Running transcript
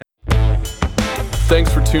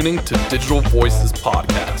Thanks for tuning to Digital Voices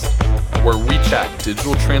Podcast, where we chat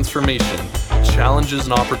digital transformation, challenges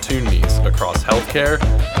and opportunities across healthcare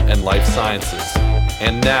and life sciences.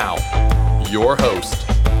 And now, your host,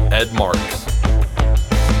 Ed Marks.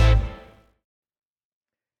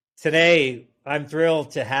 Today, I'm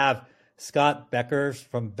thrilled to have Scott Beckers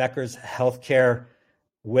from Beckers Healthcare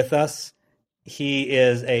with us. He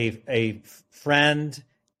is a friend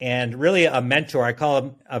and really a mentor. I call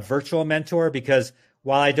him a virtual mentor because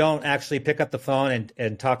while I don't actually pick up the phone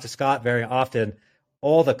and talk to Scott very often,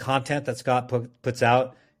 all the content that Scott puts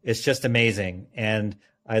out is just amazing. And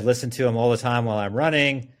I listen to him all the time while I'm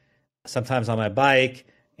running, sometimes on my bike,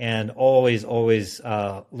 and always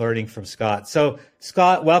learning from Scott. So,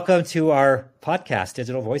 Scott, welcome to our podcast,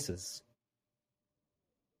 Digital Voices.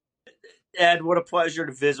 Ed, what a pleasure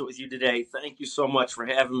to visit with you today. Thank you so much for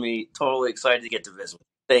having me. Totally excited to get to visit.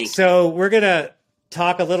 Thank you. So we're going to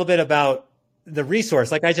talk a little bit about the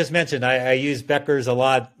resource. Like I just mentioned, I use Beckers a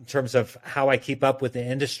lot in terms of how I keep up with the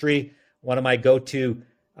industry, one of my go-to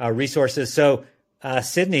resources. So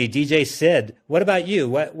Sydney, DJ Sid, what about you?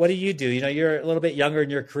 What do you do? You know, you're a little bit younger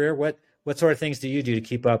in your career. What sort of things do you do to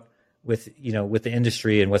keep up with, with the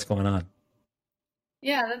industry and what's going on?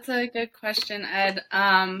 Yeah, that's a good question, Ed.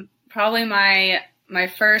 Probably my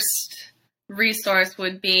first resource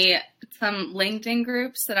would be some LinkedIn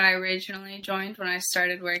groups that I originally joined when I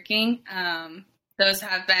started working. Those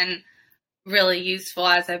have been really useful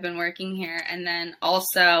as I've been working here. And then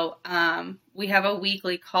also we have a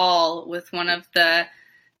weekly call with one of the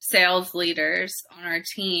sales leaders on our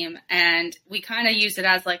team, and we kind of use it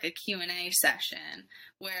as like a Q&A session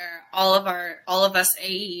where all of us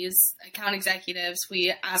AEs, account executives,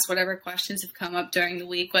 we ask whatever questions have come up during the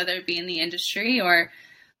week, whether it be in the industry or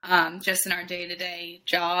just in our day-to-day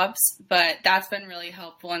jobs. But that's been really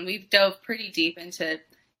helpful, and we've dove pretty deep into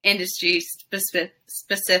industry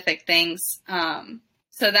specific things.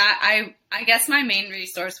 So that I guess my main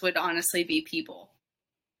resource would honestly be people.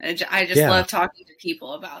 I just love talking to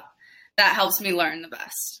people about that. Helps me learn the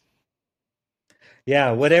best.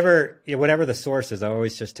 Yeah, whatever the source is, I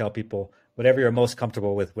always just tell people whatever you're most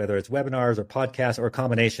comfortable with, whether it's webinars or podcasts or a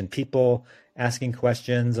combination, people asking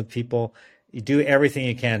questions of people. You do everything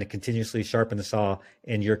you can to continuously sharpen the saw,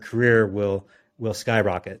 and your career will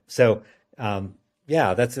skyrocket. So,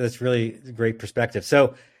 that's really a great perspective.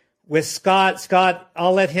 So, with Scott,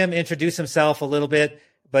 I'll let him introduce himself a little bit,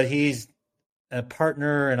 but he's a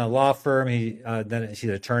partner in a law firm. He's an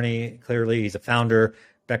attorney. Clearly, he's a founder,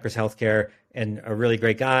 Beckers Healthcare, and a really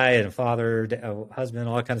great guy, and a father, a husband,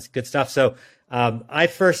 all that kind of good stuff. So, I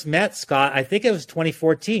first met Scott, I think it was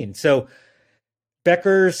 2014. So,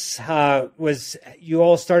 Beckers you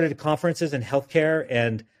all started conferences in healthcare,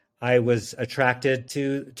 and I was attracted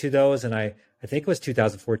to those, and I think it was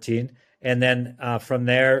 2014. And then from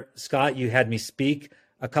there, Scott, you had me speak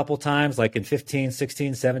a couple times, like in 15,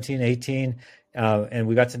 16, 17, 18, and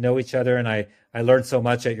we got to know each other, and I learned so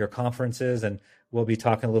much at your conferences, and we'll be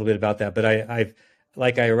talking a little bit about that. But I've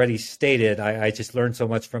like I already stated, I just learned so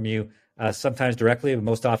much from you, sometimes directly, but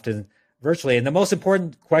most often virtually. And the most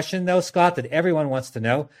important question, though, Scott, that everyone wants to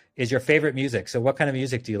know is your favorite music. So what kind of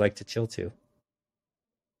music do you like to chill to?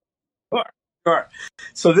 Sure.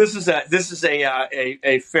 So this is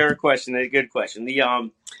a fair question, a good question.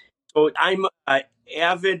 So I'm an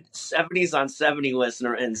avid 70s on 70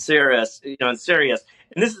 listener in Sirius, and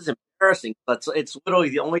this is embarrassing. It's literally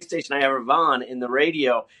the only station I ever have on in the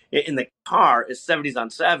radio in the car is 70s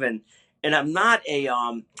on 7, and I'm not a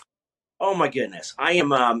oh my goodness, I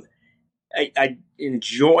am I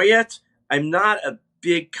enjoy it. I'm not a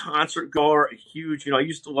big concert goer, a huge, I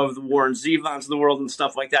used to love the Warren Zevons of the world and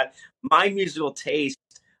stuff like that. My musical tastes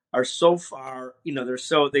are so far,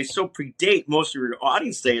 they so predate most of your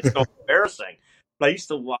audience today. It's so embarrassing. But I used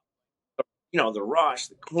to love, the Rush,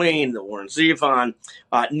 the Queen, the Warren Zevon,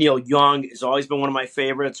 Neil Young has always been one of my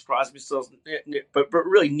favorites. Crosby, Stills, but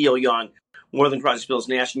really Neil Young more than Crosby, Stills,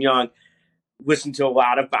 Nash and Young. Listened to a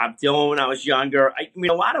lot of Bob Dylan when I was younger. I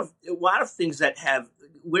mean, a lot of things that have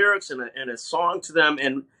lyrics and a song to them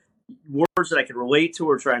and words that I could relate to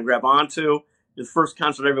or try and grab onto. The first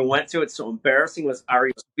concert I ever went to, it's so embarrassing, was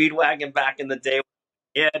REO Speedwagon back in the day.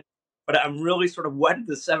 But I'm really sort of wedded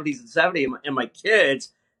to the 70s and 70s, and my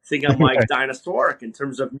kids think I'm like dinosauric in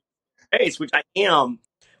terms of taste, which I am.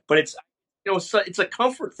 But it's it's a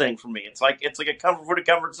comfort thing for me. It's like a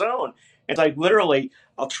comfort zone. It's like literally,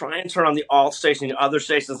 I'll try and turn on the alt station, the other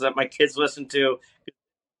stations that my kids listen to.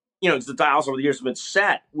 the dials over the years have been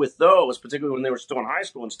set with those, particularly when they were still in high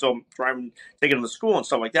school and still taking them to school and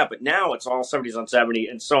stuff like that. But now it's all 70s on 70,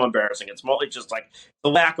 and so embarrassing. It's mostly just like the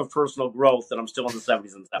lack of personal growth that I'm still in the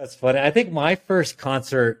 70s and 70s. That's funny. I think my first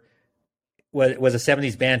concert was a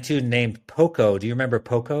 70s band too named Poco. Do you remember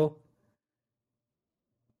Poco?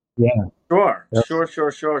 Yeah. Sure.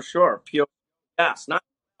 Yes, not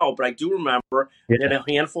now, but I do remember it had a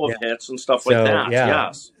handful of hits and stuff like that. Yeah.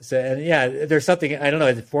 Yes. So, and there's something, I don't know,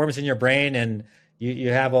 it forms in your brain and you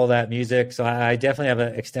have all that music. So I definitely have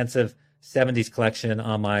an extensive 70s collection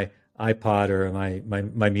on my iPod or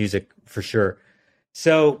my music for sure.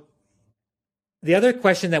 So the other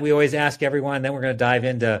question that we always ask everyone, then we're going to dive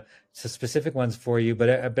into some specific ones for you, but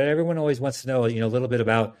everyone always wants to know, a little bit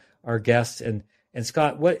about our guests. And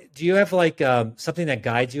Scott, what do you have something that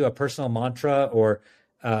guides you, a personal mantra or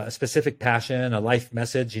a specific passion, a life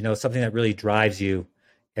message, something that really drives you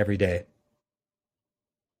every day?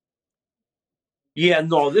 Yeah,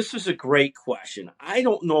 no, this is a great question. I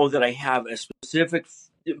don't know that I have a specific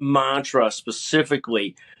mantra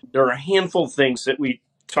specifically. There are a handful of things that we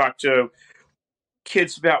talk to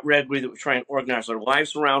kids about regularly, that we try and organize our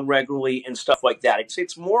lives around regularly and stuff like that.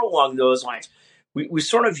 It's more along those lines. We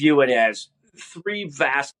sort of view it as three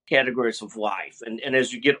vast categories of life. And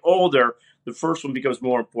as you get older, the first one becomes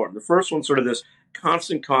more important. The first one's sort of this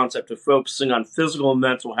constant concept of focusing on physical and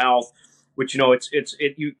mental health, which,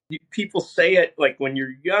 people say it like when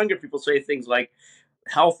you're younger, people say things like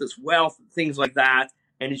health is wealth, things like that.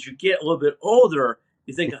 And as you get a little bit older,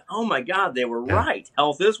 you think, oh my God, they were right.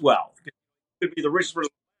 Health is wealth. It could be the richest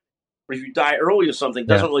person, but if you die early or something, it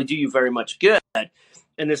doesn't really do you very much good.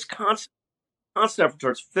 And this constant effort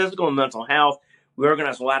towards physical and mental health, we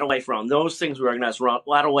organize a lot of life around those things. We organize a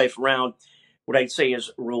lot of life around what I'd say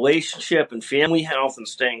is relationship and family health and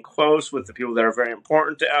staying close with the people that are very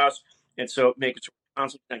important to us. And so making sure we're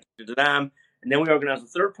constantly connected to them. And then we organize the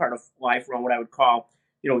third part of life around what I would call,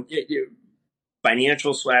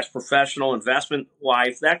 financial / professional investment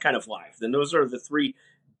life, that kind of life. Then those are the three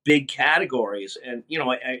big categories. And,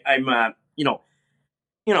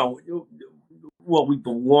 well, we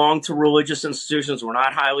belong to religious institutions. We're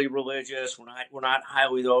not highly religious. We're not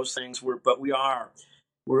highly those things. But we are.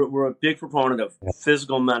 We're a big proponent of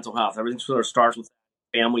physical and mental health. Everything sort of starts with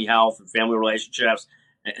family health and family relationships,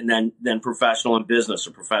 and then professional and business,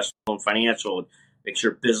 or professional and financial, and make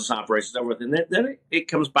sure business operations are with. And then it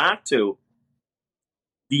comes back to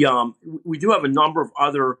the we do have a number of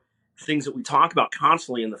other things that we talk about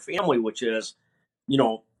constantly in the family, which is,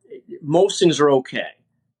 most things are okay.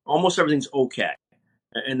 Almost everything's okay.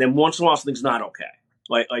 And then once in a while, something's not okay.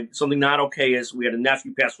 Like something not okay is we had a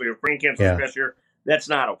nephew pass away with brain cancer last year. That's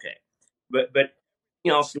not okay. But everything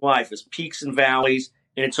else in life is peaks and valleys,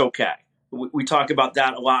 and it's okay. We talk about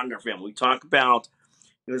that a lot in our family. We talk about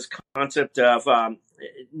this concept of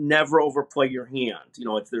never overplay your hand.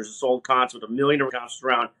 There's this old concept, a million different concepts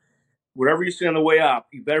around whatever you see on the way up,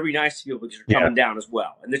 you better be nice to people because you're coming down as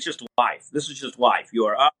well. And it's just life. This is just life. You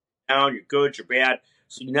are up, down, you're good, you're bad.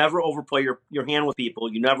 So you never overplay your hand with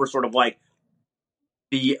people. You never sort of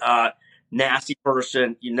be a nasty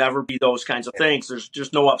person. You never be those kinds of things. There's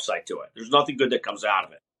just no upside to it. There's nothing good that comes out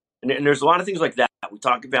of it. And there's a lot of things like that. We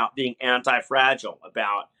talk about being anti-fragile,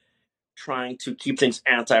 about trying to keep things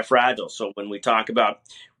anti-fragile. So when we talk about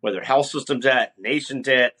whether health system debt, nation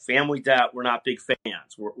debt, family debt, we're not big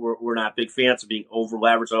fans. We're not big fans of being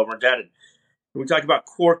over-leveraged, over-indebted. We talk about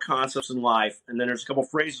core concepts in life, and then there's a couple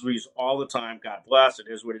phrases we use all the time. God bless, it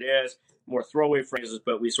is what it is. More throwaway phrases,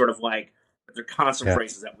 but we sort of they're constant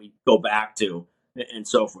phrases that we go back to and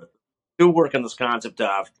so forth. We do work on this concept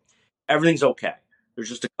of everything's okay. There's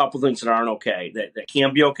just a couple things that aren't okay, that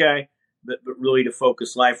can be okay, but really to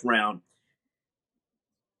focus life around.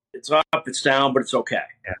 It's up, it's down, but it's okay.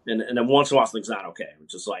 Yeah. And then once in a while, something's not okay,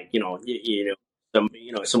 which is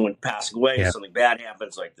someone passing away, something bad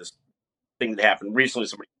happens, like this thing that happened recently,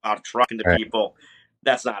 somebody out a truck into people.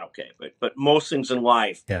 That's not okay. But most things in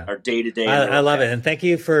life are day to day. I love it. And thank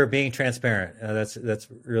you for being transparent. That's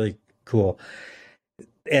really cool.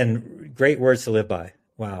 And great words to live by.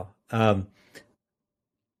 Wow.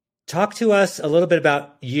 Talk to us a little bit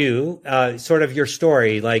about you, sort of your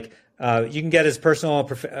story. You can get as personal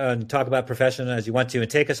and talk about profession as you want to, and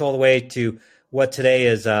take us all the way to what today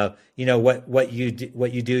is, what you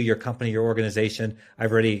do, your company, your organization.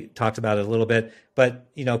 I've already talked about it a little bit,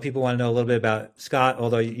 but people want to know a little bit about Scott,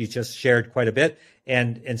 although you just shared quite a bit,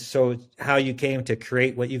 and so how you came to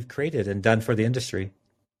create what you've created and done for the industry.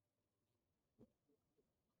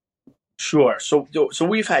 Sure. So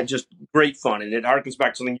we've had just great fun, and it harkens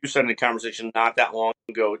back to something you said in a conversation not that long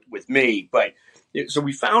ago with me. But So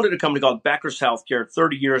we founded a company called Becker's Healthcare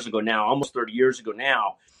 30 years ago now, almost 30 years ago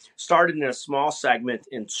now. Started in a small segment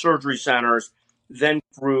in surgery centers, then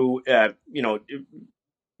grew,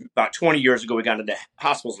 about 20 years ago, we got into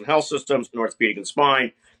hospitals and health systems, and orthopedic and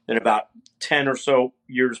spine. Then about 10 or so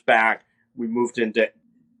years back, we moved into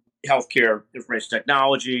healthcare, information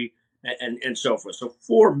technology, and so forth. So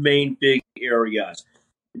 4 main big areas.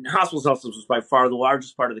 And hospitals and health systems was by far the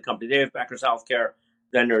largest part of the company. They have Becker's Healthcare.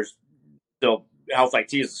 Then there's still health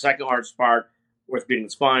IT is the second largest part, orthopedic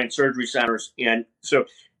and spine, surgery centers. And so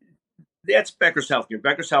that's Becker's Healthcare.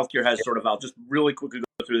 Becker's Healthcare has sort of, I'll just really quickly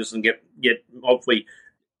go through this and get hopefully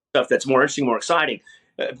stuff that's more interesting, more exciting.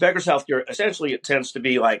 Becker's Healthcare, essentially, it tends to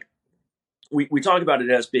be like, we talk about it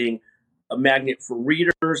as being a magnet for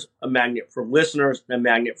readers, a magnet for listeners, and a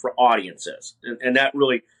magnet for audiences. And that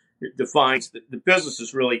really defines the business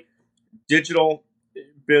is really digital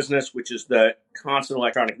business, which is the constant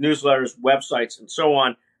electronic newsletters, websites, and so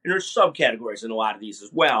on. And there's subcategories in a lot of these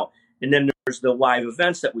as well. And then there's the live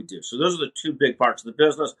events that we do. So those are the 2 big parts of the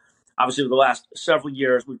business. Obviously, over the last several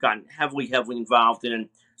years, we've gotten heavily involved in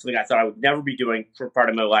something I thought I would never be doing for part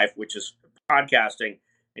of my life, which is podcasting,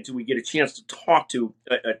 until we get a chance to talk to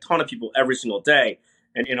a ton of people every single day.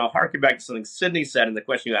 And, harking back to something Sydney said in the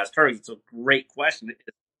question you asked her, it's a great question.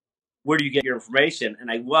 Where do you get your information? And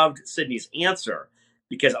I loved Sydney's answer,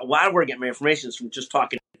 because a lot of where I get my information is from just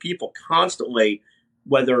talking to people constantly,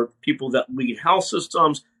 whether people that lead health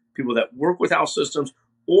systems, people that work with health systems,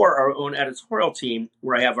 or our own editorial team,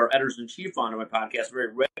 where I have our editors-in-chief on my podcast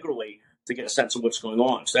very regularly to get a sense of what's going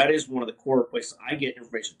on. So that is one of the core places I get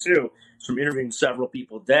information too, is from interviewing several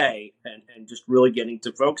people a day and just really getting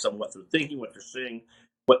to focus on what they're thinking, what they're seeing,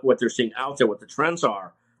 what they're seeing out there, what the trends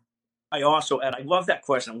are. I also, and I love that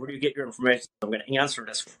question, where do you get your information? I'm going to answer it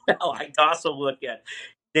as well. I also look at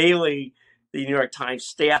daily the New York Times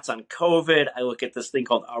stats on COVID. I look at this thing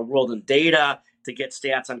called Our World in Data to get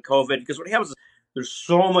stats on COVID, because what happens is there's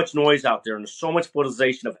so much noise out there and there's so much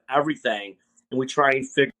politicization of everything. And we try and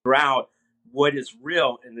figure out what is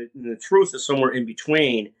real, and the truth is somewhere in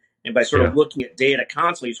between. And by sort of looking at data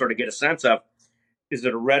constantly, you sort of get a sense of, is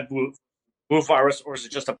it a red blue virus, or is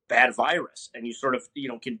it just a bad virus? And you sort of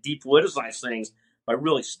can depoliticize things by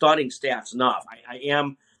really studying stats enough. I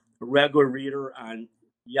am a regular reader on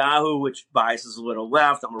Yahoo, which biases a little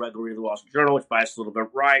left. I'm a regular reader of the Wall Street Journal, which biases a little bit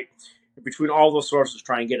right. And between all those sources,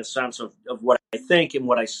 try and get a sense of what I think and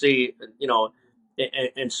what I see,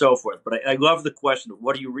 and so forth. But I love the question of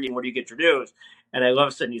what do you read and where do you get your news? And I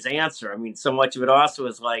love Sydney's answer. I mean, so much of it also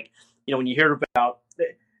is like, when you hear about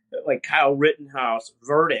like Kyle Rittenhouse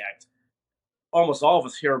verdict, almost all of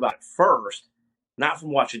us hear about it first, not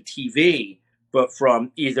from watching TV, but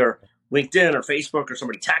from either LinkedIn or Facebook or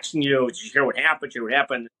somebody texting you. Did you hear what happened? Did you hear what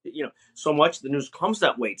happened? So much of the news comes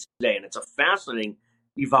that way today, and it's a fascinating,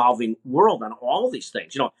 evolving world on all of these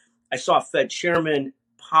things. I saw Fed Chairman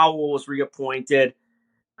Powell was reappointed.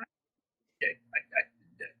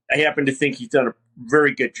 I happen to think he's done a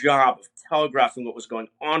very good job of telegraphing what was going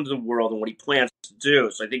on in the world and what he plans to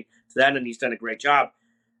do. So I think to that end, he's done a great job.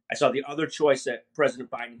 I saw the other choice that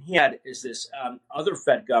President Biden had is this other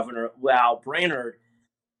Fed governor, Lael Brainard.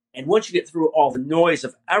 And once you get through all the noise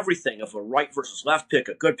of everything, of a right versus left pick,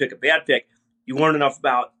 a good pick, a bad pick, you learn enough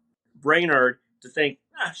about Brainard to think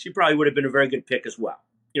she probably would have been a very good pick as well.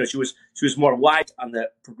 She was more light on the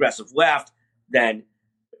progressive left than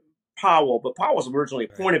Powell, but Powell was originally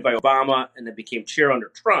appointed by Obama and then became chair under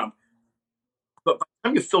Trump. But by the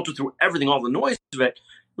time you filter through everything, all the noise of it,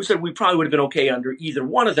 we said we probably would have been okay under either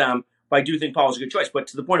one of them, but I do think Powell's a good choice. But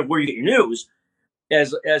to the point of where you get your news,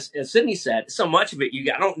 as Sydney said, so much of it,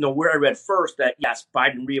 I don't know where I read first that, yes,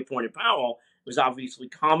 Biden reappointed Powell. It was obviously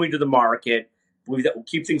calming to the market, believe that will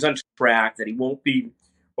keep things on track, that he won't be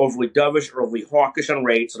overly dovish or overly hawkish on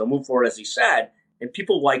rates, and he'll move forward, as he said. And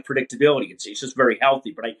people like predictability. It's just very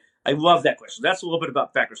healthy. But I love that question. That's a little bit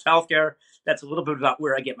about Becker's Healthcare. That's a little bit about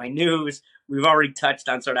where I get my news. We've already touched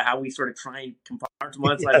on sort of how we sort of try and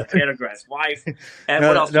compartmentalize and categorize life. And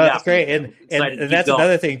what else? That's great. And that's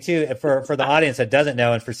another thing too for the audience that doesn't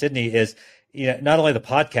know, and for Sydney is, not only the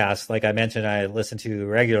podcast, like I mentioned, I listen to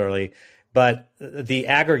regularly, but the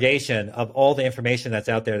aggregation of all the information that's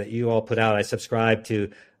out there that you all put out. I subscribe to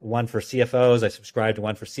one for CFOs. I subscribe to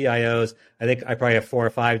one for CIOs. I think I probably have 4 or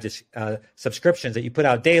 5 subscriptions that you put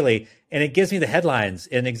out daily, and it gives me the headlines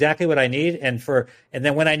and exactly what I need. And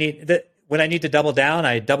then when I need to double down,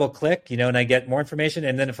 I double click, and I get more information.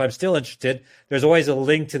 And then if I'm still interested, there's always a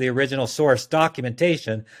link to the original source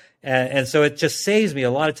documentation. And so it just saves me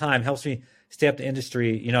a lot of time, helps me stay up to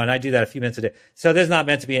industry, and I do that a few minutes a day. So this is not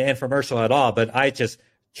meant to be an infomercial at all, but I just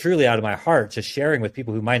truly out of my heart, just sharing with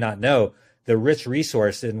people who might not know the rich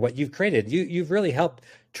resource in what you've created. You've really helped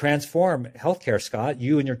transform healthcare, Scott,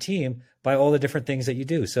 you and your team, by all the different things that you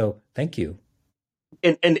do. So thank you.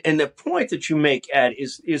 And the point that you make, Ed,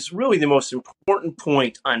 is really the most important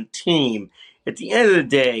point on team. At the end of the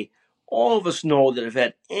day, all of us know that have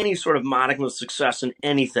had any sort of modicum of success in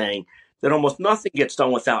anything, that almost nothing gets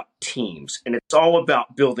done without teams. And it's all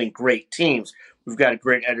about building great teams. We've got a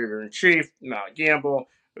great editor-in-chief, Maui Gamble,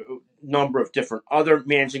 a number of different other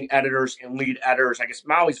managing editors and lead editors. I guess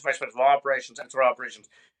Maui's vice president of operations, editorial operations.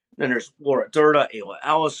 Then there's Laura Durda, Ayla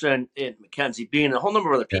Ellison, and Mackenzie Bean, and a whole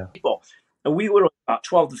number of other people. And we literally about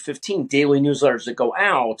 12 to 15 daily newsletters that go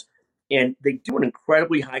out, and they do an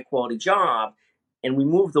incredibly high-quality job. And we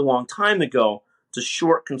moved a long time ago to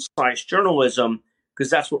short, concise journalism because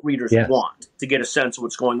that's what readers want, to get a sense of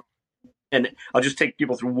what's going on. And I'll just take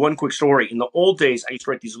people through one quick story. In the old days, I used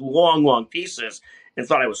to write these long, long pieces and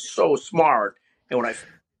thought I was so smart. And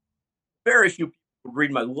very few people would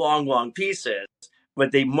read my long, long pieces,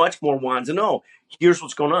 but they much more wanted to know, here's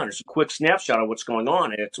what's going on. It's a quick snapshot of what's going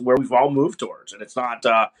on. And it's where we've all moved towards. And it's not,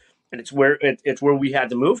 and it's where we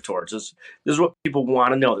had to move towards. This is what people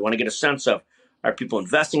want to know. They want to get a sense of, are people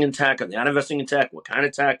investing in tech? Are they not investing in tech? What kind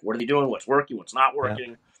of tech? What are they doing? What's working? What's not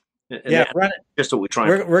working? Just what we try.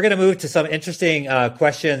 We're going to move to some interesting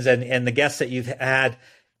questions and the guests that you've had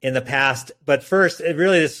in the past. But first,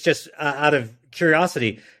 it's just out of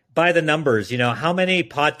curiosity, by the numbers, how many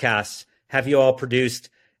podcasts have you all produced,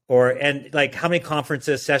 and how many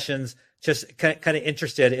conferences, sessions? Just kind of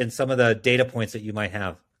interested in some of the data points that you might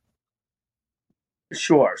have.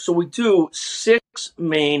 Sure. So we do 6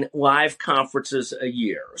 main live conferences a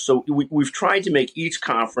year. So we've tried to make each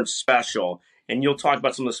conference special. And you'll talk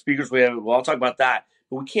about some of the speakers we have. We'll all talk about that.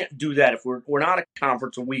 But we can't do that if we're not a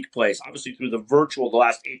conference a week place. Obviously, through the virtual the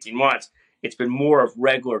last 18 months, it's been more of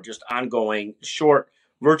regular, just ongoing, short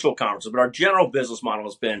virtual conferences. But our general business model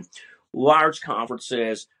has been large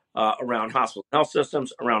conferences around hospital health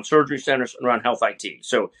systems, around surgery centers, and around health IT.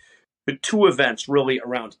 So the 2 events really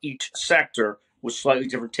around each sector with slightly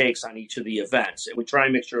different takes on each of the events. And we try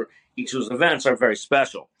and make sure each of those events are very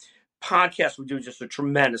special. Podcasts, we do just a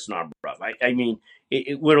tremendous number of. I mean,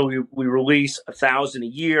 it literally, we release 1,000 a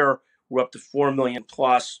year. We're up to 4 million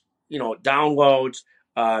plus, downloads.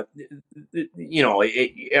 Every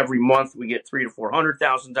month we get 300,000 to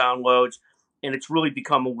 400,000 downloads, and it's really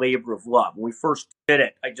become a labor of love. When we first did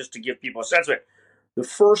it, just to give people a sense of it, the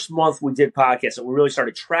first month we did podcasts and we really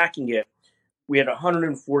started tracking it, we had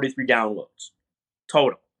 143 downloads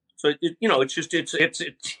total. So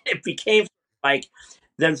it became like.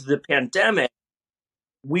 Then through the pandemic,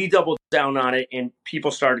 we doubled down on it, and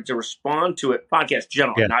people started to respond to it. Podcasts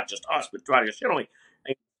generally, not just us, but podcasts generally.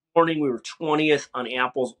 This morning, we were 20th on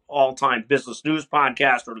Apple's all-time business news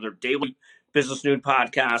podcast, or their daily business news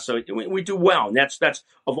podcast. So we do well, and that's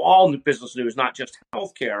of all the business news, not just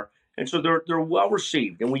healthcare. And so they're well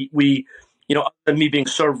received. And we other than me being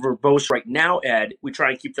so verbose right now, Ed, we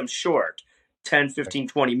try and keep them short, 10, 15,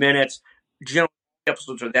 20 minutes. Generally,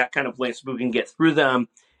 episodes are that kind of length so we can get through them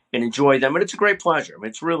and enjoy them. And it's a great pleasure. I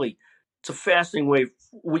mean, it's a fascinating way.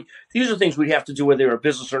 These are things we'd have to do whether they're a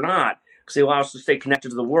business or not, because they allow us to stay connected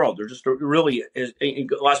to the world. They're just it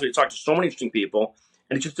allows me to talk to so many interesting people,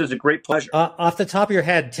 and it just is a great pleasure. Off the top of your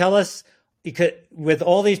head, tell us, with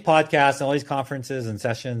all these podcasts and all these conferences and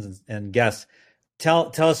sessions and guests,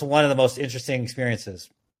 tell us one of the most interesting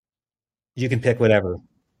experiences. You can pick whatever.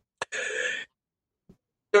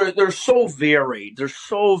 They're so varied.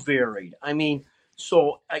 I mean,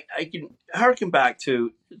 so I can harken back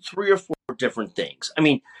to 3 or 4 different things. I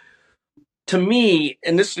mean, to me,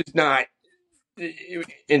 and this is not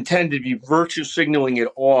intended to be virtue signaling at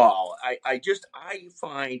all. I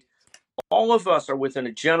find all of us are within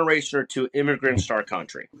a generation or 2 immigrants to our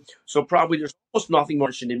country. So probably there's almost nothing more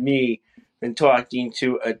interesting to me than talking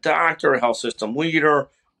to a doctor, a health system leader,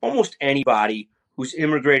 almost anybody who's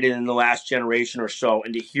immigrated in the last generation or so,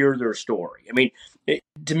 and to hear their story. I mean,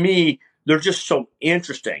 to me, they're just so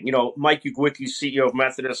interesting. Mike Ugwicki, CEO of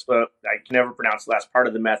Methodist, I can never pronounce the last part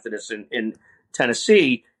of the Methodist in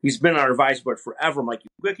Tennessee. He's been on our advisory board forever, Mike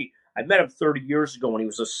Ugwicki. I met him 30 years ago when he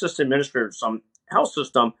was assistant administrator of some health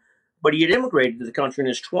system, but he had immigrated to the country in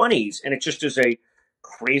his 20s, and it just is a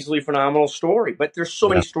crazily phenomenal story. But there's so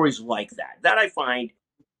many stories like that I find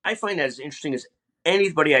that as interesting as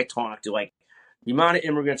anybody I talk to. Like, the amount of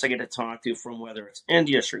immigrants I get to talk to from whether it's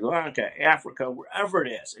India, Sri Lanka, Africa, wherever it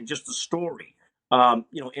is, and just the story, and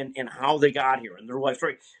how they got here and their life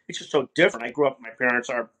story. It's just so different. I grew up, my parents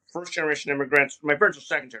are first-generation immigrants. My parents are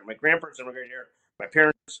second-generation. My grandparents immigrated here. My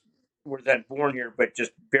parents were then born here, but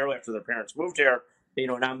just barely after their parents moved here,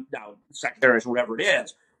 and I'm now second generation, whatever it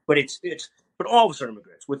is. but all of us are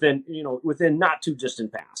immigrants within not too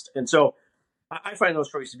distant past. And so I find those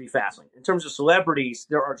stories to be fascinating. In terms of celebrities,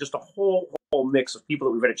 there are just a whole mix of people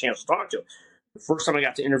that we've had a chance to talk to. The first time I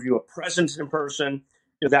got to interview a president in person,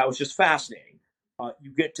 that was just fascinating.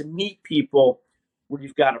 You get to meet people where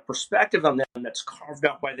you've got a perspective on them that's carved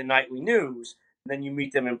out by the nightly news, and then you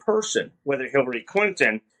meet them in person, whether Hillary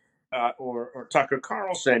Clinton or Tucker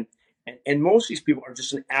Carlson. And most of these people are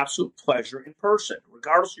just an absolute pleasure in person,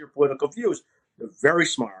 regardless of your political views. They're very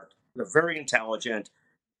smart. They're very intelligent.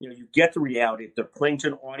 You get the reality. They're playing to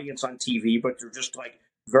an audience on TV, but they're just like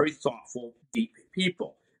very thoughtful, deep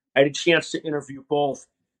people. I had a chance to interview both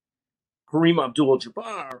Kareem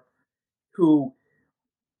Abdul-Jabbar, who,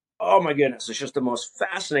 oh my goodness, is just the most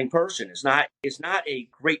fascinating person. Is not a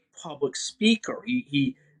great public speaker.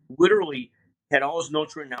 He literally had all his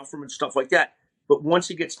notes written out from him and stuff like that. But once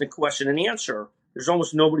he gets to question and answer, there's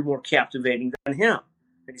almost nobody more captivating than him.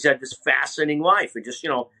 And he's had this fascinating life, and just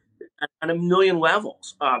on a million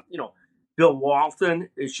levels. Bill Walton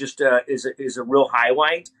is just is a real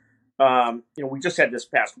highlight. We just had this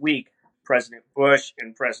past week President Bush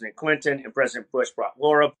and President Clinton, and President Bush brought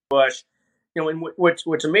Laura Bush. And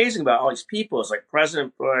what's amazing about all these people is like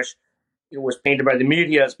President Bush, was painted by the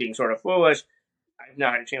media as being sort of foolish. I've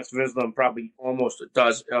now had a chance to visit them probably almost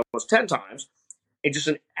 10 times. It's just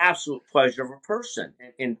an absolute pleasure of a person.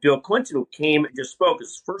 And Bill Clinton, who came and just spoke,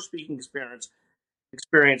 his first speaking experience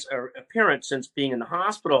or appearance since being in the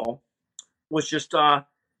hospital, was just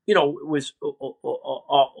was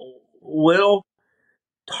a little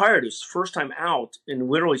tired. His first time out, and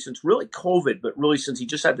literally since really COVID, but really since he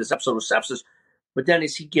just had this episode of sepsis. But then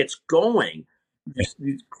as he gets going,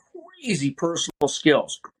 these crazy personal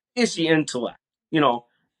skills, crazy intellect,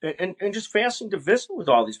 and just fascinating to visit with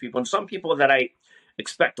all these people. And some people that I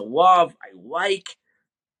expect to love, I like.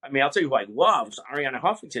 I mean, I'll tell you who I love is Ariana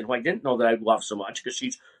Huffington, who I didn't know that I'd love so much because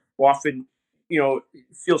she's often,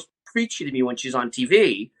 feels preachy to me when she's on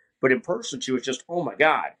TV, but in person she was just, oh my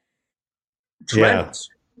God, tremendous.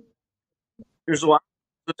 Yeah. There's a lot.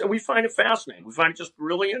 We find it fascinating. We find it just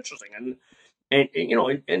really interesting, and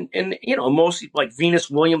mostly like Venus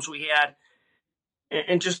Williams we had,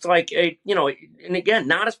 and just like and again,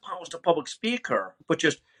 not as polished a public speaker, but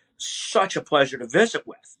just such a pleasure to visit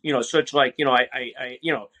with. Such like I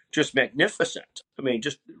just magnificent. I mean,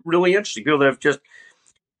 just really interesting people that have just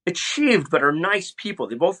achieved, but are nice people.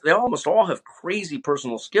 They almost all have crazy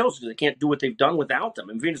personal skills because they can't do what they've done without them.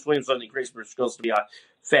 And Venus Williams doesn't need crazy personal skills to be a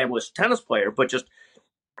fabulous tennis player, but just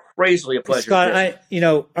crazily a pleasure. Scott,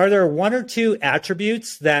 are there one or two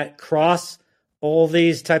attributes that cross all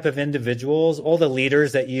these type of individuals, all the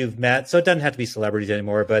leaders that you've met? So it doesn't have to be celebrities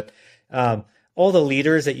anymore, but all the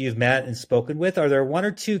leaders that you've met and spoken with, are there one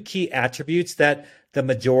or two key attributes that the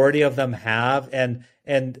majority of them have? And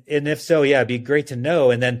if so, yeah, it'd be great to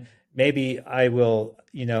know. And then maybe I will,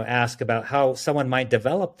 ask about how someone might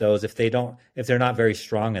develop those if they're not very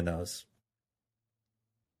strong in those.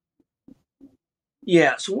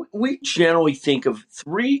 Yeah, so we generally think of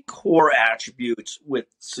three core attributes with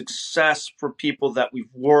success for people that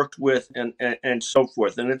we've worked with and so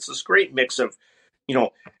forth. And it's this great mix of,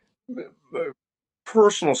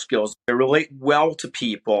 personal skills. They relate well to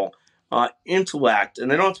people, intellect,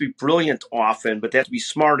 and they don't have to be brilliant often, but they have to be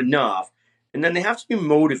smart enough. And then they have to be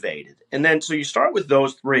motivated. And then, so you start with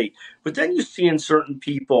those three, but then you see in certain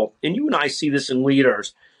people, and you and I see this in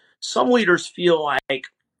leaders, some leaders feel like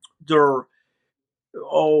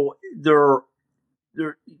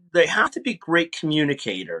they have to be great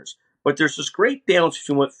communicators, but there's this great balance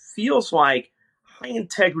between what feels like high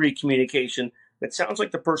integrity communication that sounds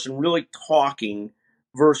like the person really talking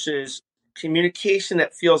versus communication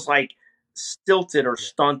that feels like stilted or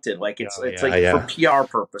stunted, like it's for PR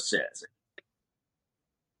purposes.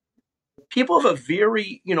 People have a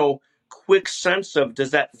very, quick sense of,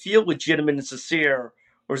 does that feel legitimate and sincere,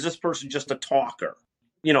 or is this person just a talker?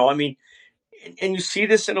 And you see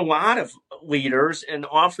this in a lot of leaders, and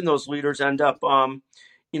often those leaders end up, in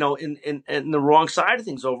the wrong side of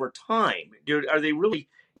things over time. Are they really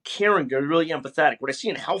caring? Are they really empathetic? What I see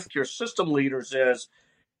in healthcare system leaders is,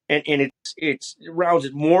 and it's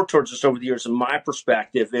rounded more towards this over the years, in my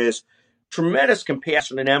perspective, is tremendous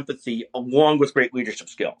compassion and empathy along with great leadership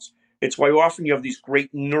skills. It's why often you have these great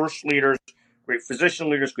nurse leaders, great physician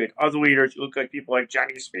leaders, great other leaders. You look like people like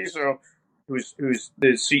Johnny Spiso, who's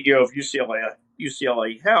the CEO of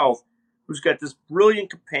UCLA Health, who's got this brilliant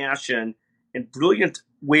compassion and brilliant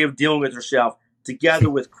way of dealing with herself together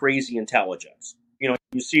with crazy intelligence.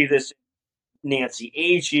 You see this in Nancy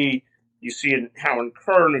Agee. You see it in Howard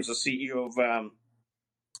Kern, who's the CEO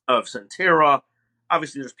of Centera.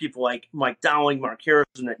 obviously there's people like Mike Dowling, Mark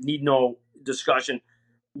Harrison that need no discussion.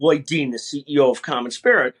 Lloyd Dean, the CEO of Common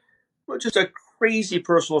Spirit, just a crazy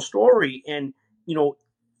personal story. And,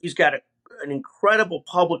 he's got an incredible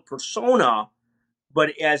public persona,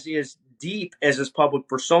 but as deep as his public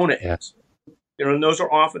persona is. And those are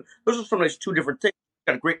sometimes two different things.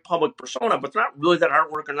 Got a great public persona, but they're not really that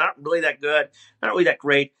hardworking, not really that good, not really that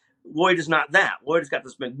great. Lloyd is not that. Lloyd has got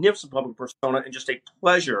this magnificent public persona and just a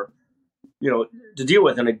pleasure, to deal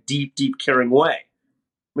with in a deep, deep, caring way.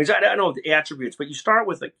 I mean, I don't know the attributes, but you start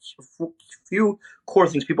with a few core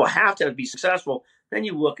things people have to be successful. Then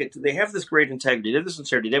you look at, they have this great integrity, they have this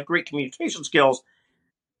sincerity, they have great communication skills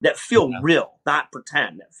that feel real, not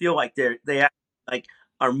pretend, that feel like they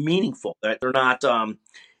are meaningful, that they're not,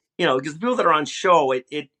 because the people that are on show,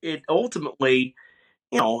 it ultimately,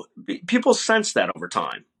 people sense that over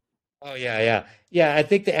time. Oh, yeah. I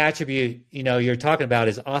think the attribute, you're talking about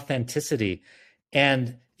is authenticity.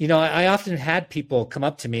 And, I often had people come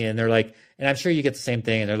up to me and they're like, and I'm sure you get the same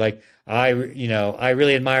thing. And they're like, I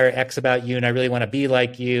really admire X about you and I really want to be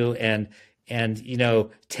like you and, to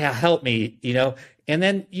help me, and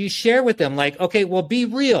then you share with them like, okay, well, be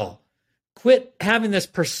real. Quit having this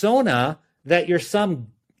persona that you're some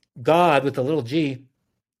God with a little G.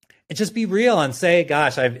 And just be real and say,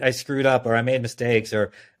 gosh, I screwed up or I made mistakes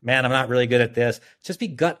or, man, I'm not really good at this. Just be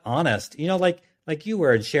gut honest, like you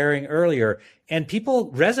were sharing earlier. And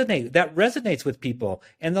people that resonates with people.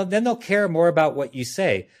 And then they'll care more about what you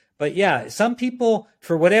say. But yeah, some people,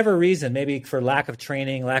 for whatever reason, maybe for lack of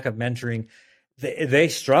training, lack of mentoring, they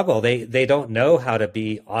struggle. They don't know how to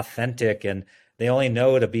be authentic and they only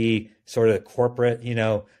know to be sort of corporate,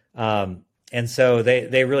 and so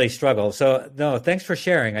they really struggle. So no, thanks for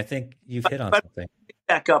sharing. I think you've hit on something.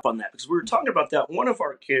 Back up on that because we were talking about that. One of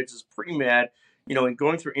our kids is pretty mad, and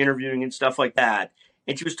going through interviewing and stuff like that.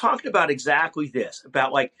 And she was talking about exactly this,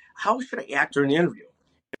 about like, how should I act during the interview?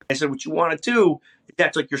 I said, what you want to do is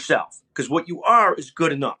act like yourself because what you are is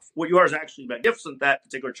good enough. What you are is actually magnificent, that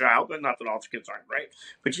particular child, but not that all kids aren't, right?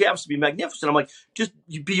 But she happens to be magnificent. I'm like, just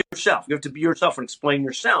you be yourself. You have to be yourself and explain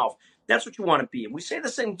yourself. That's what you want to be. And we say the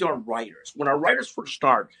same to our writers. When our writers first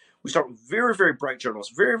start, we start with very, very bright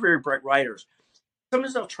journalists, very, very bright writers.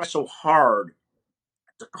 Sometimes they'll try so hard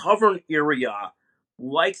to cover an area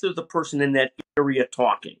like they're the person in that area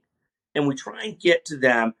talking. And we try and get to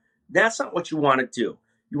them. That's not what you want to do.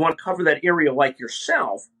 You want to cover that area like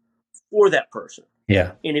yourself for that person.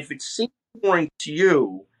 Yeah. And if it seems boring to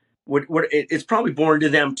you, it's probably boring to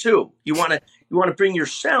them too. You want to bring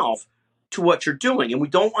yourself to what you're doing. And we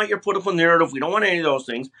don't want your political narrative. We don't want any of those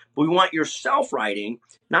things, but we want yourself writing,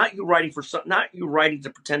 not you writing to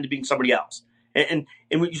pretend to be somebody else. And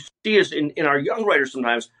what you see is in our young writers,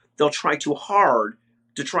 sometimes they'll try too hard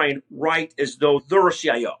to try and write as though they're a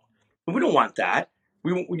CIO. And we don't want that.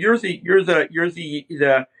 You're the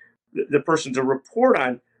person to report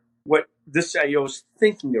on what this CIO is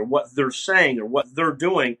thinking or what they're saying or what they're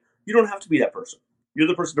doing. You don't have to be that person. You're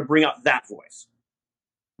the person to bring out that voice.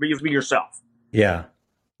 But you have to be yourself. Yeah.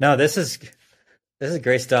 No, this is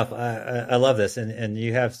great stuff. I love this, and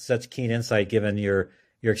you have such keen insight given your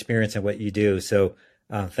experience and what you do. So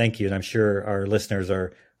thank you, and I'm sure our listeners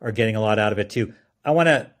are getting a lot out of it too. I want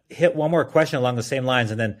to hit one more question along the same lines,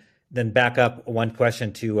 and then back up one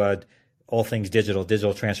question to all things digital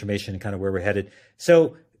transformation, and kind of where we're headed.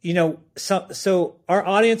 So so our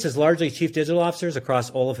audience is largely chief digital officers across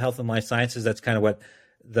all of health and life sciences. That's kind of what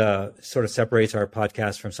the sort of separates our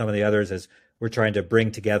podcast from some of the others, as we're trying to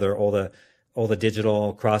bring together all the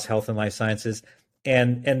digital across health and life sciences.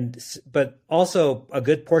 But also a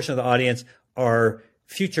good portion of the audience are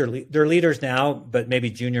they're leaders now, but maybe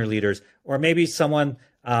junior leaders, or maybe someone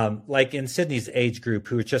like in Sydney's age group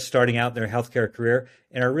who are just starting out in their healthcare career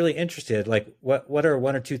and are really interested, like what are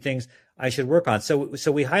one or two things I should work on? So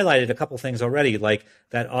we highlighted a couple things already, like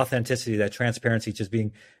that authenticity, that transparency, just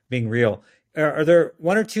being real. Are there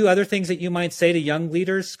one or two other things that you might say to young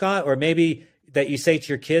leaders, Scott, or maybe that you say to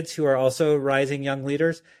your kids who are also rising young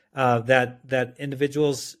leaders, that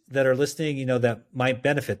individuals that are listening, that might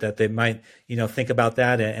benefit, that they might, think about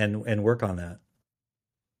that and work on that?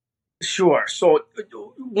 Sure. So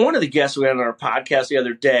one of the guests we had on our podcast the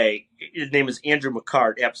other day, his name is Andrew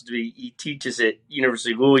McCart. He teaches at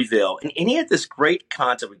University of Louisville. And he had this great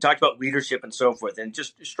concept. We talked about leadership and so forth, and it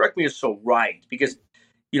just struck me as so right because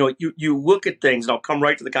you look at things, and I'll come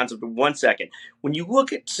right to the concept in 1 second. When you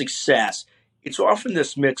look at success, it's often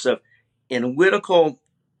this mix of analytical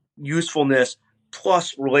usefulness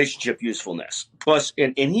plus relationship usefulness. Plus,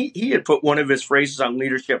 and he had put one of his phrases on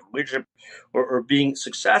leadership or being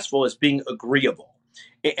successful as being agreeable.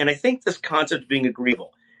 And I think this concept of being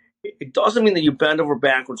agreeable, It doesn't mean that you bend over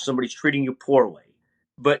backwards somebody's treating you poorly,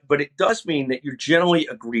 but it does mean that you're generally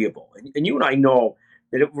agreeable. And you and I know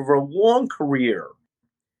that over a long career,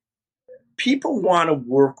 people want to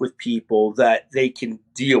work with people that they can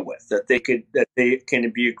deal with, that they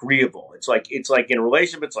can be agreeable. It's like in a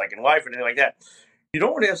relationship, it's like in life, and anything like that. You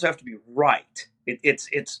don't always have to be right.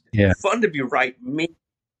 It's fun to be right, maybe,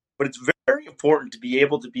 but it's very important to be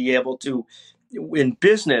able to in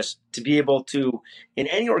business, to be able to, in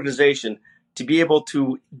any organization, to be able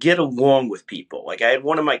to get along with people. Like I had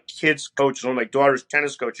one of my kids' coaches, one of my daughter's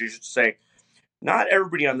tennis coaches used to say, not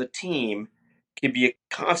everybody on the team can be a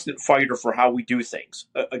constant fighter for how we do things,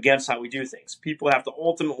 against how we do things. People have to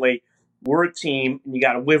ultimately, we're a team, and you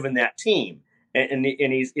got to live in that team. And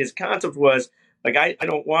his concept was, like, I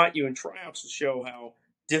don't want you in tryouts to show how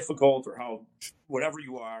difficult or how whatever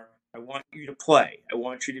you are. I want you to play. I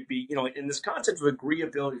want you to be, and this concept of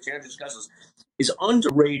agreeability, which Andrew discusses, is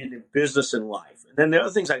underrated in business and life. And then the other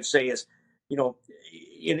things I'd say is, and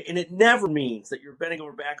it never means that you're bending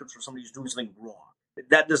over backwards for somebody who's doing something wrong.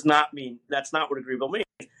 That does not mean, that's not what agreeable means.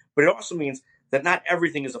 But it also means that not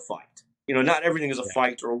everything is a fight. Not everything is a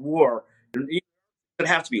fight or a war. It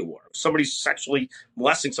doesn't have to be a war. If somebody's sexually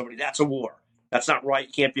molesting somebody, that's a war. That's not right.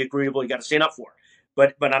 You can't be agreeable. You got to stand up for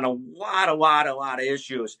it. But on a lot of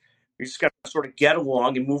issues, you just got to sort of get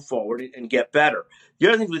along and move forward and get better. The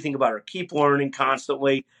other things we think about are keep learning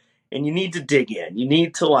constantly, and you need to dig in. You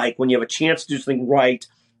need to, like, when you have a chance to do something right,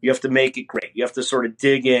 you have to make it great. You have to sort of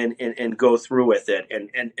dig in and go through with it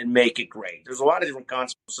and make it great. There's a lot of different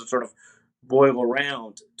concepts that sort of boil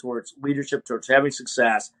around towards leadership, towards having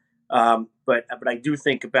success. But I do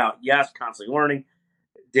think about, yes, constantly learning,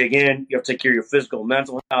 dig in. You have to take care of your physical and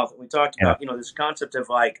mental health. And we talked about, this concept of,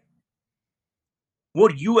 like, what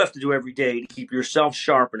do you have to do every day to keep yourself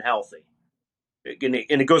sharp and healthy? And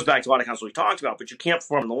it goes back to a lot of concepts we talked about, but you can't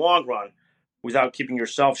perform in the long run without keeping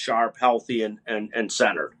yourself sharp, healthy, and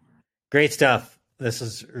centered. Great stuff. This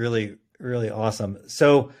is really, really awesome.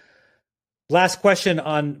 So last question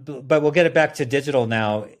but we'll get it back to digital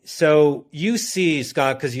now. So you see,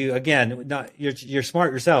 Scott, because you're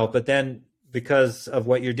smart yourself, but then because of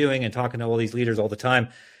what you're doing and talking to all these leaders all the time,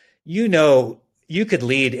 you could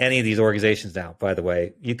lead any of these organizations now, by the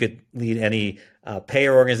way. You could lead any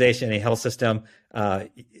payer organization, any health system.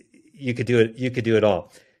 You could do it. You could do it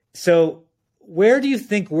all. So where do you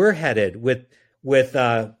think we're headed with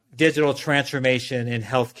digital transformation in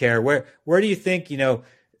healthcare? Where do you think,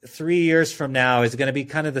 3 years from now, is it going to be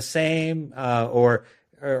kind of the same, or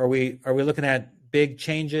are we looking at big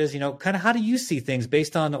changes? Kind of how do you see things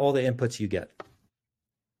based on all the inputs you get?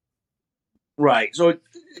 Right. So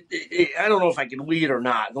I don't know if I can lead or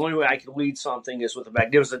not. The only way I can lead something is with a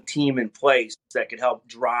magnificent team in place that could help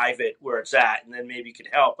drive it where it's at, and then maybe could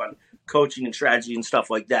help on coaching and strategy and stuff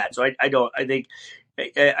like that. So I don't think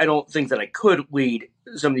that I could lead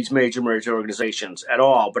some of these major organizations at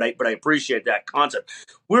all, but I appreciate that concept.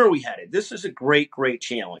 Where are we headed? This is a great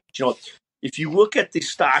challenge. If you look at the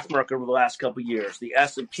stock market over the last couple of years, the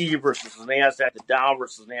S&P versus the NASDAQ, the Dow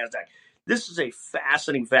versus the NASDAQ, this is a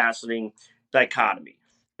fascinating dichotomy.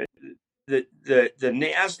 The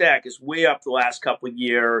NASDAQ is way up the last couple of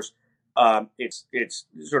years. It's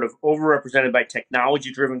sort of overrepresented by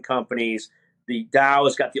technology-driven companies. The Dow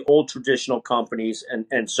has got the old traditional companies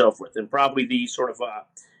and so forth. And probably the sort of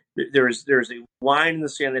there's a line in the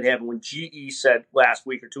sand that happened when GE said last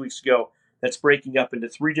week or 2 weeks ago that's breaking up into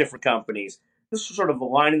 3 different companies. This was sort of a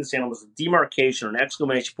line in the sand, was a demarcation or an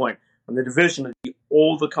exclamation point on the division of the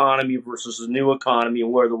old economy versus the new economy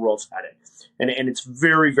and where the world's headed. And it's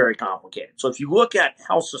very, very complicated. So if you look at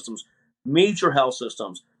health systems, major health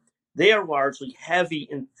systems, they are largely heavy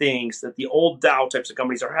in things that the old Dow types of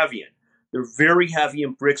companies are heavy in. They're very heavy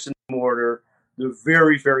in bricks and mortar. They're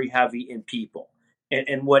very, very heavy in people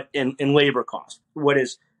and labor costs. What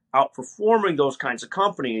is outperforming those kinds of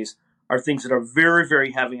companies are things that are very,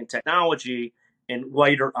 very heavy in technology and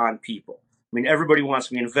lighter on people. I mean, everybody wants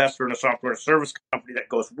to be an investor in a software service company that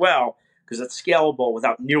goes well because it's scalable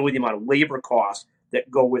without nearly the amount of labor costs that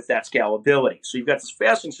go with that scalability. So you've got this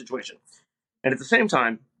fascinating situation. And at the same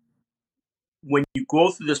time, when you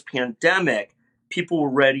go through this pandemic, people were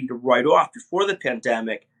ready to write off before the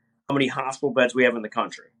pandemic how many hospital beds we have in the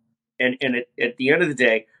country. And at the end of the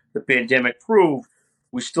day, the pandemic proved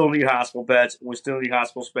we still need hospital beds, and we still need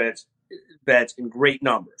hospital beds in great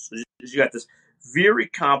numbers. So you got this very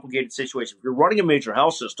complicated situation. If you're running a major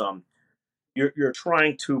health system, you're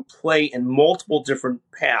trying to play in multiple different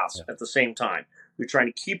paths at the same time. You're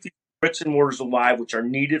trying to keep these bricks and mortars alive, which are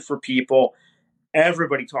needed for people.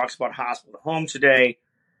 Everybody talks about hospital to home today.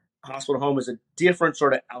 Hospital to home is a different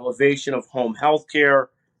sort of elevation of home health care.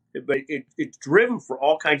 but it's driven for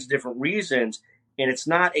all kinds of different reasons, and it's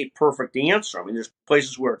not a perfect answer. I mean, there's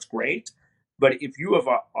places where it's great, but if you have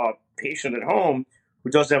a patient at home who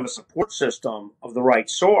doesn't have a support system of the right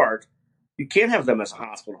sort, you can't have them as a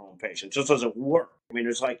hospital home patient. It just doesn't work. I mean,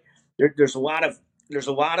 there's a lot of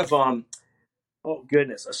oh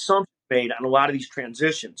goodness, assumptions made on a lot of these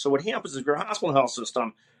transitions. So what happens is, if you're a hospital health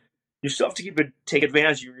system, you still have to take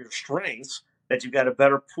advantage of your strengths, that you've got a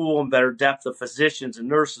better pool and better depth of physicians and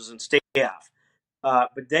nurses and staff.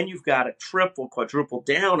 But then you've got to triple, quadruple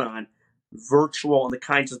down on virtual and the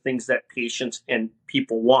kinds of things that patients and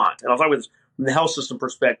people want. And I'll talk about this from the health system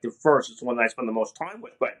perspective first. It's the one that I spend the most time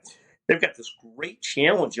with. But they've got this great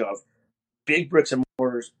challenge of big bricks and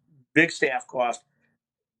mortars, big staff cost,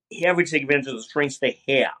 having to take advantage of the strengths they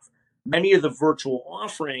have. Many of the virtual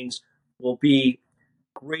offerings will be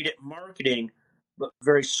great at marketing, but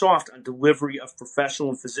very soft on delivery of professional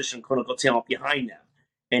and physician clinical talent behind them.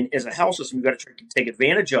 And as a health system, you've got to take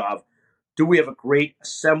advantage of, do we have a great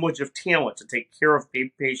assemblage of talent to take care of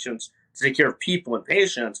patients, to take care of people and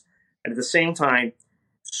patients, and at the same time,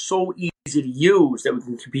 so easy to use that we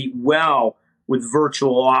can compete well with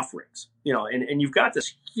virtual offerings. And you've got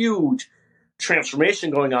this huge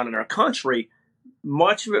transformation going on in our country,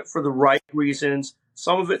 much of it for the right reasons,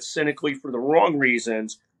 some of it cynically for the wrong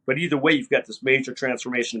reasons. But either way, you've got this major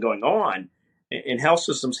transformation going on, and health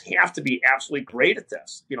systems have to be absolutely great at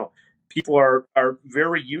this. People are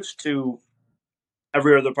very used to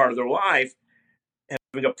every other part of their life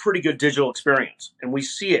having a pretty good digital experience, and we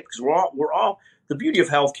see it because we're all. The beauty of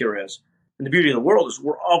healthcare is, and the beauty of the world is,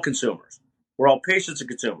 we're all consumers. We're all patients and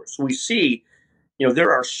consumers. So we see,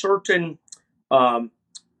 there are certain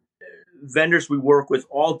vendors we work with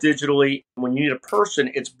all digitally. When you need a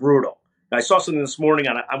person, it's brutal. Now, I saw something this morning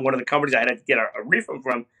on one of the companies I had to get a refund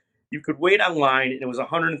from. You could wait online, and it was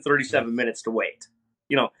 137 minutes to wait.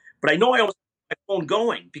 But I know I almost have my phone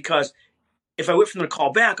going, because if I wait for them to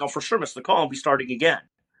call back, I'll for sure miss the call and be starting again.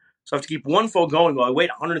 So I have to keep one phone going while I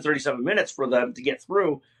wait 137 minutes for them to get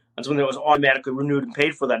through on something that was automatically renewed and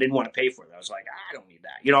paid for that I didn't want to pay for. That I was like, I don't need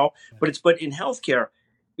that, But in healthcare,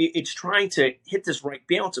 it's trying to hit this right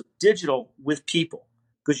balance of digital with people,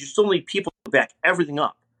 because you still need people to back everything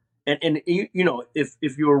up. And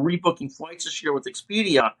if you were rebooking flights this year with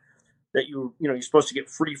Expedia, that you're supposed to get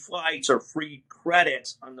free flights or free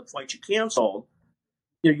credits on the flights you canceled,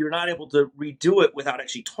 you're not able to redo it without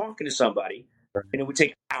actually talking to somebody. And it would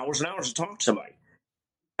take hours and hours to talk to somebody.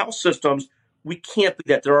 Health systems, we can't do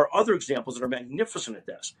that. There are other examples that are magnificent at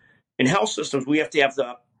this. In health systems, we have to have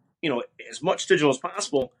as much digital as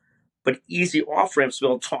possible, but easy off-ramps to be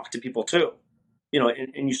able to talk to people too.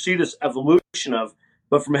 And you see this evolution of,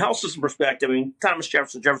 but from a health system perspective, I mean, Thomas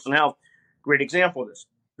Jefferson Health, great example of this.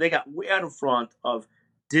 They got way out in front of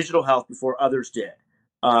digital health before others did.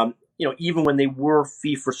 Even when they were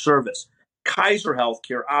fee for service. Kaiser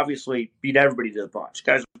Healthcare obviously beat everybody to the punch.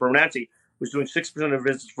 Kaiser Permanente was doing 6% of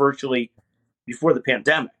visits virtually before the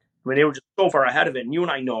pandemic. I mean, they were just so far ahead of it. And you and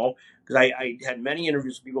I know, because I had many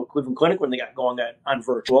interviews with people at Cleveland Clinic when they got going on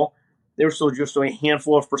virtual. They were still just doing a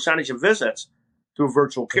handful of percentage of visits through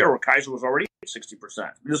virtual care, where Kaiser was already at 60%.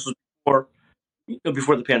 This was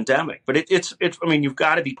before the pandemic. But it's I mean, you've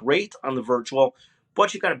got to be great on the virtual,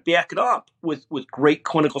 but you've got to back it up with great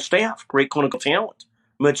clinical staff, great clinical talent.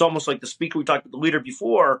 I mean, it's almost like the speaker we talked about, the leader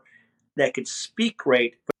before, that could speak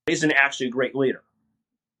great, but isn't actually a great leader.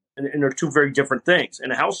 And they're two very different things.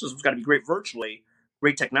 And a health system's got to be great virtually,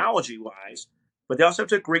 great technology-wise, but they also have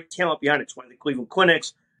to have great talent behind it. It's why the Cleveland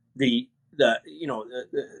Clinics, the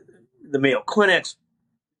Mayo Clinics,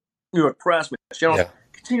 New York Press,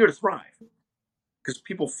 continue to thrive, because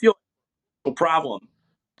people feel a problem,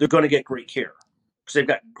 they're going to get great care because they've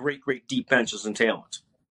got great deep benches and talents.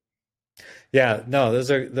 Yeah, no,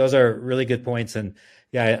 those are really good points. And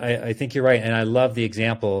yeah, I think you're right. And I love the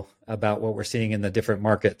example about what we're seeing in the different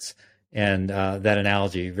markets, and that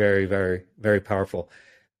analogy, very, very, very powerful.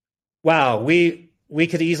 Wow. We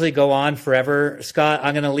could easily go on forever. Scott,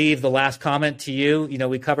 I'm going to leave the last comment to you.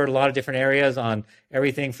 We covered a lot of different areas on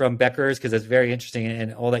everything from Becker's, because it's very interesting,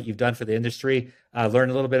 and all that you've done for the industry. Learn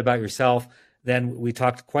a little bit about yourself. Then we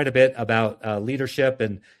talked quite a bit about leadership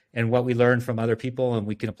and what we learned from other people, and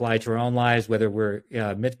we can apply to our own lives, whether we're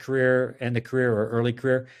mid-career, end of career, or early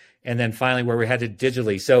career. And then finally, where we're headed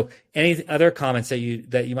digitally. So any other comments that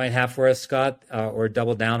you might have for us, Scott, or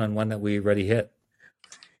double down on one that we already hit?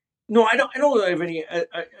 No, I don't have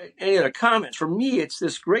any other comments. For me, it's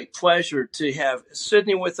this great pleasure to have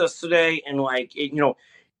Sydney with us today. And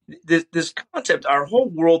this concept, our whole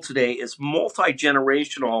world today is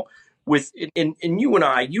multi-generational, with, and you and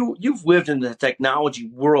I, you've lived in the technology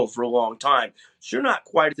world for a long time, so you're not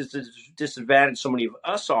quite at this disadvantage so many of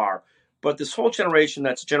us are. But this whole generation,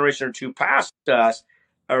 that's a generation or two past us,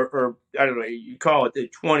 or I don't know, you call it the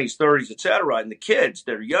 20s, 30s, et cetera, and the kids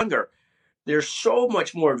that are younger, they're so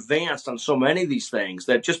much more advanced on so many of these things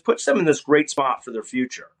that just puts them in this great spot for their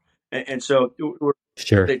future. And so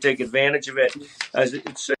Sure. they take advantage of it. As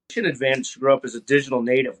it's such an advantage to grow up as a digital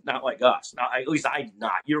native, not like us. Now, at least I'm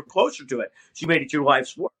not. You're closer to it. So you made it your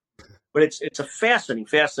life's work. But it's a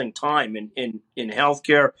fascinating time in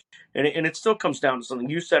healthcare. And it still comes down to something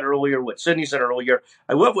you said earlier, what Sydney said earlier.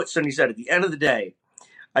 I love what Sydney said. At the end of the day,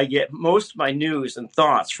 I get most of my news and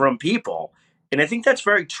thoughts from people. And I think that's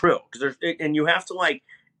very true. And you have to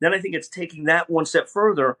then I think it's taking that one step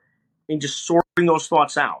further and just sorting those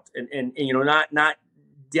thoughts out and not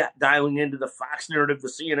dialing into the Fox narrative, the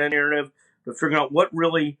CNN narrative, but figuring out what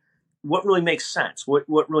really makes sense, what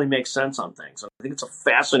really makes sense on things. I think it's a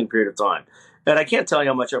fascinating period of time. And I can't tell you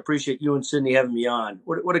how much I appreciate you and Sydney having me on.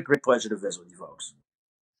 What a great pleasure to visit with you folks.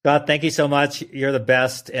 Scott, thank you so much. You're the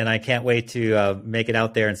best, and I can't wait to make it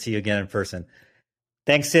out there and see you again in person.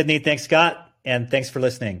 Thanks, Sydney. Thanks, Scott, and thanks for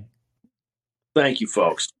listening. Thank you,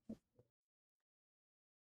 folks.